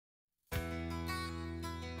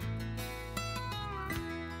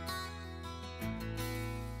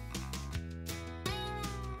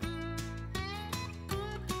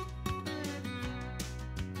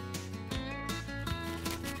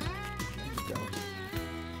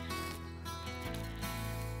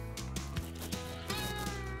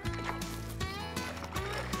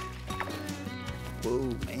Whoa,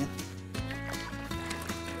 man.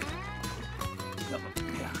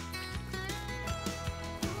 Yeah.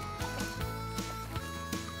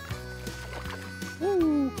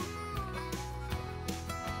 Woo.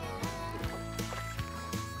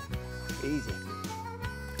 Easy.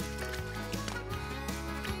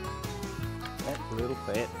 That little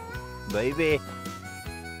fat baby.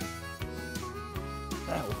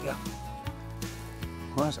 There we go.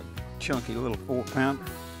 Well, that's a chunky little 4-pounder.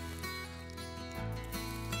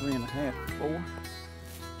 3.5, 4.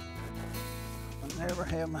 I never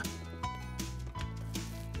have my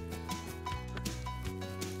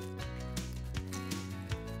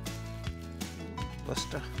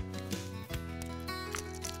blister.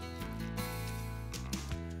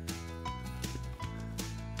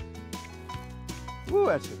 Ooh,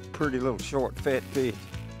 that's a pretty little short, fat fish.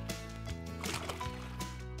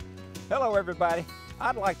 Hello, everybody.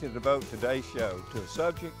 I'd like to devote today's show to a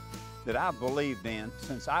subject that I've believed in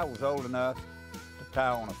since I was old enough to tie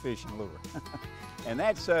on a fishing lure. And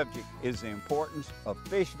that subject is the importance of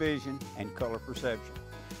fish vision and color perception.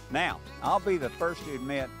 Now, I'll be the first to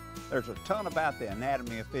admit there's a ton about the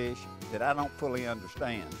anatomy of fish that I don't fully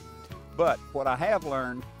understand. But what I have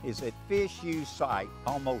learned is that fish use sight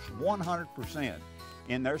almost 100%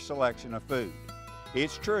 in their selection of food.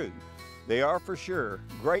 It's true, they are for sure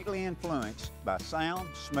greatly influenced by sound,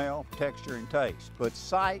 smell, texture, and taste, but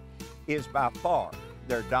sight is by far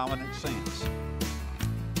their dominant sense.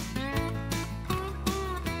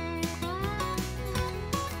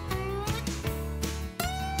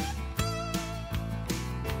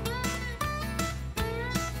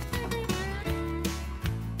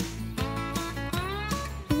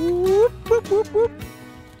 Whoop, whoop, whoop, whoop.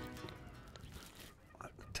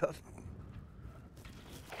 Tough.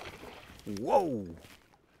 Whoa.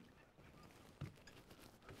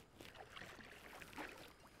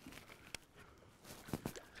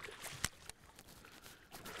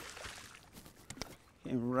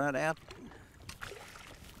 Came right out.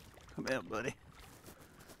 Come out, buddy.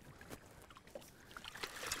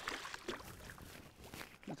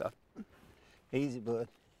 Easy, bud.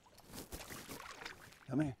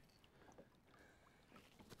 Come here.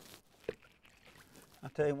 I'll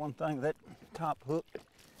tell you one thing, that top hook,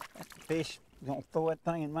 that fish is gonna throw that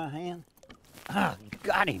thing in my hand. Ah,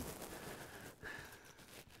 got him.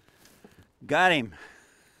 Got him.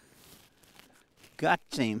 Got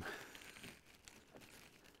him.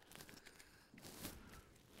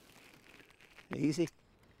 Easy.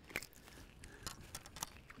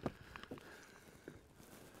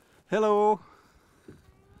 Hello.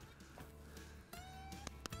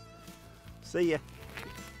 See ya.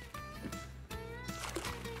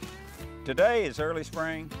 Today is early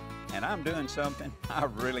spring, and I'm doing something I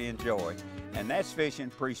really enjoy, and that's fishing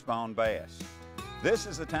pre-spawn bass. This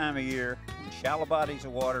is the time of year when shallow bodies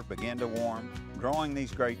of water begin to warm, drawing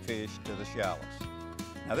these great fish to the shallows.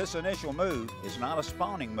 Now, this initial move is not a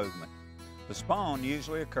spawning movement. The spawn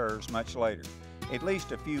usually occurs much later, at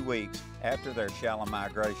least a few weeks after their shallow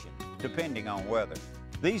migration, depending on weather.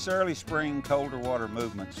 These early spring colder water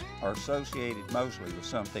movements are associated mostly with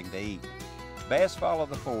something to eat. Bass follow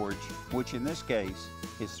the forage, which in this case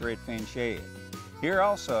is threadfin shad. Here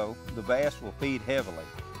also, the bass will feed heavily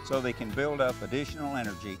so they can build up additional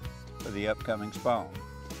energy for the upcoming spawn.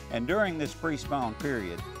 And during this pre-spawn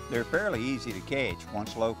period, they're fairly easy to catch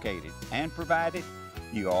once located, and provided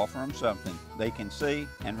you offer them something they can see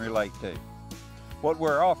and relate to. What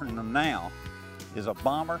we're offering them now is a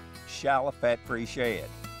bomber shallow fat-free shad.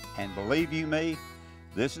 And believe you me,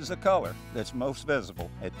 this is the color that's most visible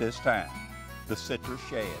at this time, the citrus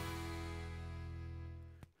shad.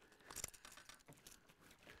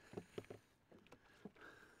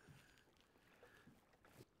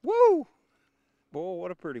 Woo! Boy,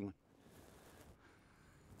 what a pretty one.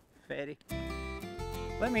 Fatty.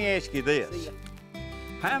 Let me ask you this.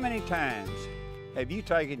 How many times have you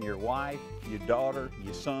taken your wife, your daughter,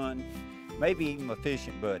 your son, maybe even a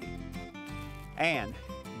fishing buddy, and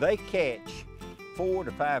they catch 4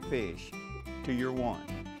 to 5 fish to your one,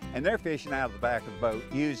 and they're fishing out of the back of the boat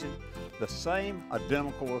using the same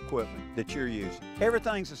identical equipment that you're using?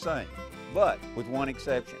 Everything's the same, but with one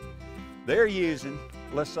exception. They're using,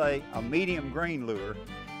 let's say, a medium green lure,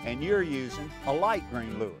 and you're using a light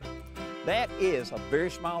green lure. That is a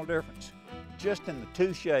very small difference, just in the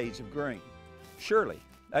 2 shades of green. Surely,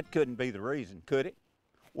 that couldn't be the reason, could it?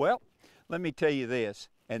 Well, let me tell you this,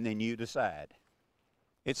 and then you decide.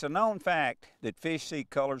 It's a known fact that fish see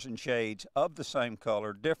colors and shades of the same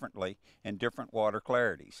color differently in different water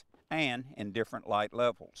clarities and in different light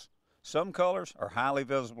levels. Some colors are highly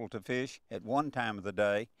visible to fish at one time of the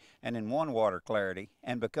day and in one water clarity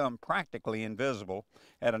and become practically invisible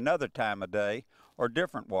at another time of day or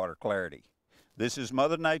different water clarity. This is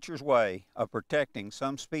Mother Nature's way of protecting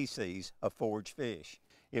some species of forage fish.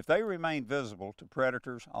 If they remained visible to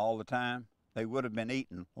predators all the time, they would have been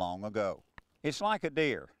eaten long ago. It's like a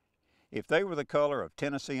deer. If they were the color of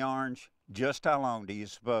Tennessee orange, just how long do you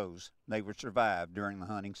suppose they would survive during the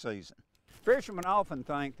hunting season? Fishermen often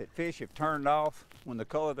think that fish have turned off when the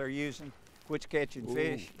color they're using quits catching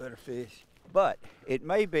fish. Better fish. But it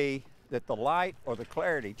may be that the light or the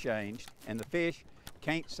clarity changed and the fish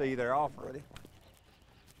can't see their offering.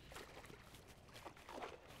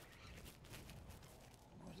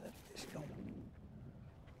 Where's that fish going?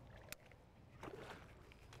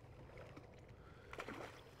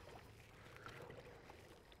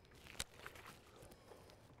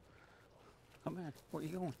 Come on, where are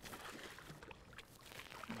you going?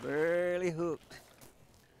 Barely hooked.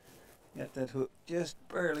 Got that hook just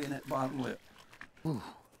barely in that bottom lip. Ooh,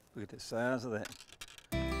 look at the size of that.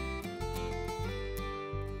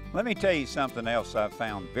 Let me tell you something else I've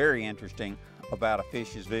found very interesting about a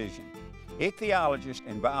fish's vision. Ichthyologists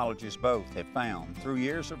and biologists both have found through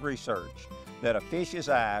years of research that a fish's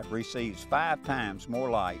eye receives 5 times more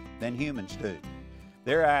light than humans do.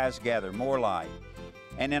 Their eyes gather more light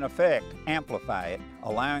and in effect amplify it,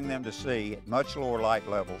 allowing them to see at much lower light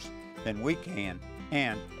levels than we can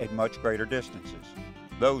and at much greater distances.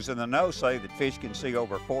 Those in the know say that fish can see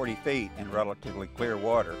over 40 feet in relatively clear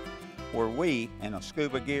water, where we, in a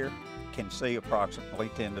scuba gear, can see approximately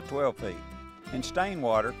 10 to 12 feet. In stained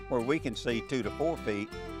water, where we can see 2 to 4 feet,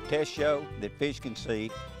 tests show that fish can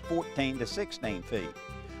see 14 to 16 feet.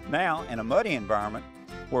 Now, in a muddy environment,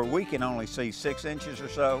 where we can only see 6 inches or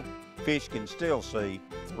so, fish can still see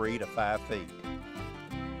 3 to 5 feet.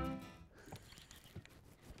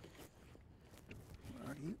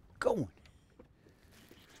 Where are you going?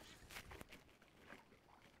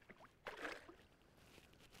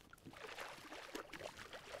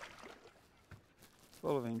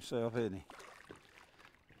 Full of himself, isn't he?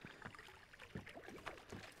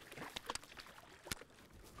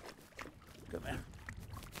 Come here.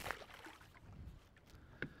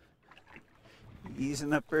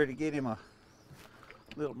 Easing up there to get him a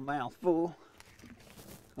little mouthful.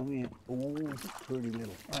 Come in. Oh, pretty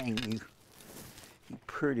little thing, you. You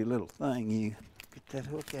pretty little thing, you. Get that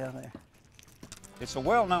hook out of there. It's a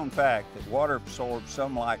well-known fact that water absorbs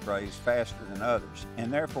some light rays faster than others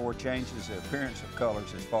and therefore changes the appearance of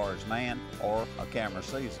colors as far as man or a camera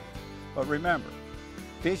sees them. But remember,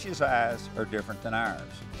 fish's eyes are different than ours.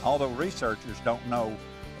 Although researchers don't know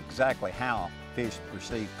exactly how fish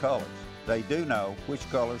perceive colors, they do know which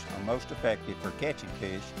colors are most effective for catching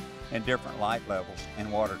fish in different light levels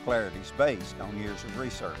and water clarities based on years of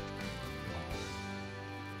research.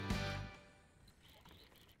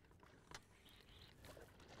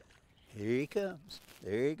 Here he comes.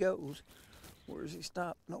 There he goes. Where does he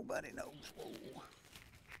stop? Nobody knows. Whoa.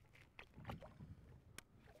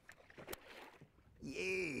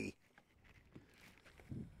 Yay.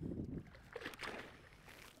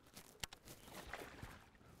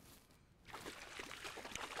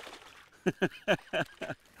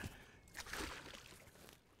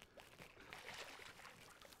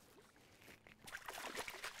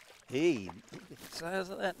 Hey, look at the size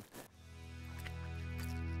of that.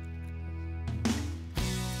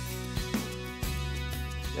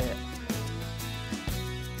 Yeah.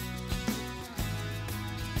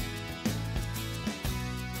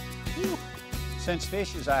 Since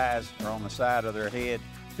fish's eyes are on the side of their head,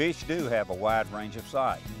 fish do have a wide range of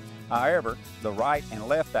sight. However, the right and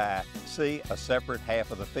left eye see a separate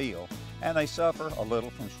half of the field, and they suffer a little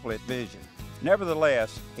from split vision.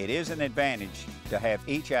 Nevertheless, it is an advantage to have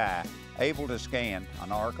each eye able to scan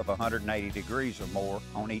an arc of 180 degrees or more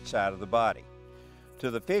on each side of the body.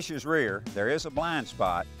 To the fish's rear, there is a blind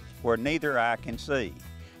spot where neither eye can see,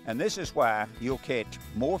 and this is why you'll catch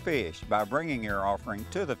more fish by bringing your offering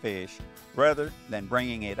to the fish rather than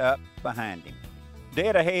bringing it up behind him.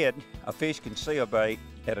 Dead ahead, a fish can see a bait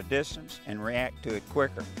at a distance and react to it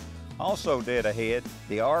quicker. Also dead ahead,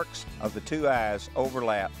 the arcs of the two eyes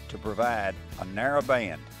overlap to provide a narrow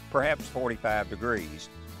band, perhaps 45 degrees,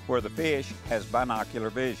 where the fish has binocular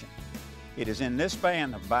vision. It is in this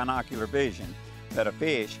band of binocular vision that a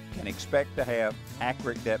fish can expect to have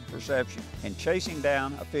accurate depth perception. In chasing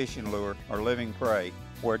down a fishing lure or living prey,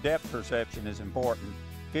 where depth perception is important,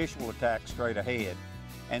 fish will attack straight ahead,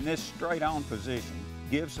 and this straight-on position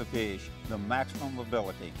gives the fish the maximum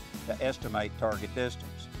ability to estimate target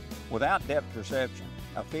distance. Without depth perception,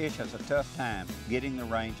 a fish has a tough time getting the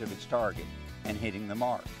range of its target and hitting the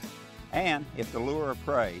mark. And if the lure of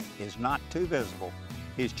prey is not too visible,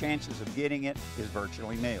 his chances of getting it is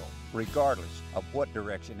virtually nil, regardless of what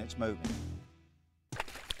direction it's moving.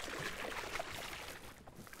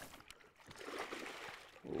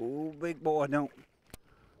 Oh, big boy, don't.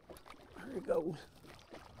 There he goes.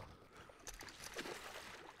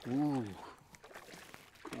 Ooh.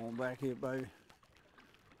 Come on back here, baby.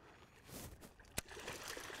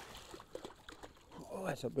 Oh,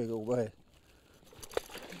 that's a big old bass.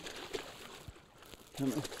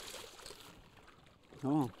 Come on.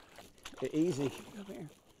 Come on. Easy. Come here.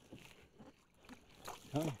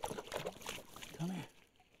 Come here. Come here.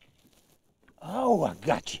 Oh, I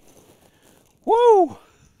got you. Woo!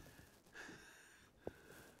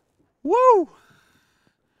 Woo!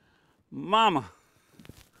 Mama.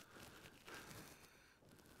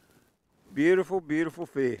 Beautiful, beautiful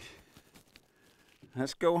fish.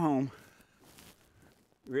 Let's go home.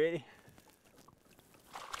 Ready?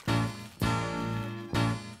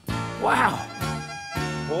 Wow!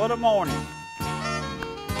 What a morning.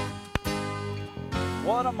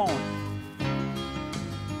 What a morning.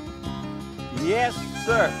 Yes,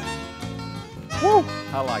 sir. Woo!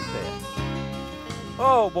 I like that.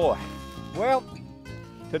 Oh boy. Well,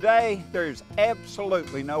 today there's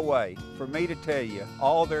absolutely no way for me to tell you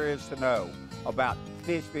all there is to know about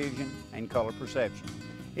fish vision and color perception.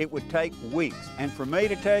 It would take weeks, and for me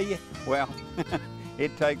to tell you, well,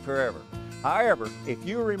 it'd take forever. However, if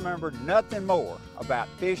you remember nothing more about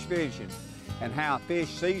fish vision and how a fish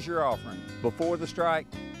sees your offering before the strike,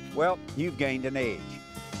 well, you've gained an edge.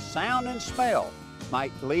 Sound and smell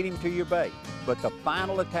might lead him to your bait, but the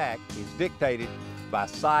final attack is dictated by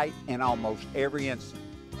sight in almost every instance.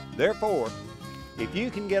 Therefore, if you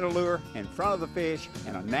can get a lure in front of the fish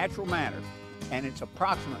in a natural manner, and it's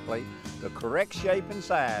approximately the correct shape and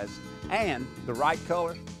size and the right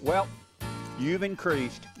color, well, you've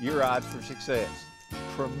increased your odds for success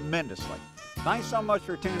tremendously. Thanks so much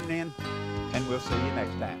for tuning in, and we'll see you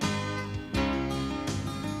next time.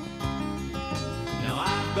 Now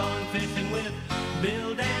I've gone fishing with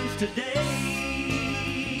Bill Dance today.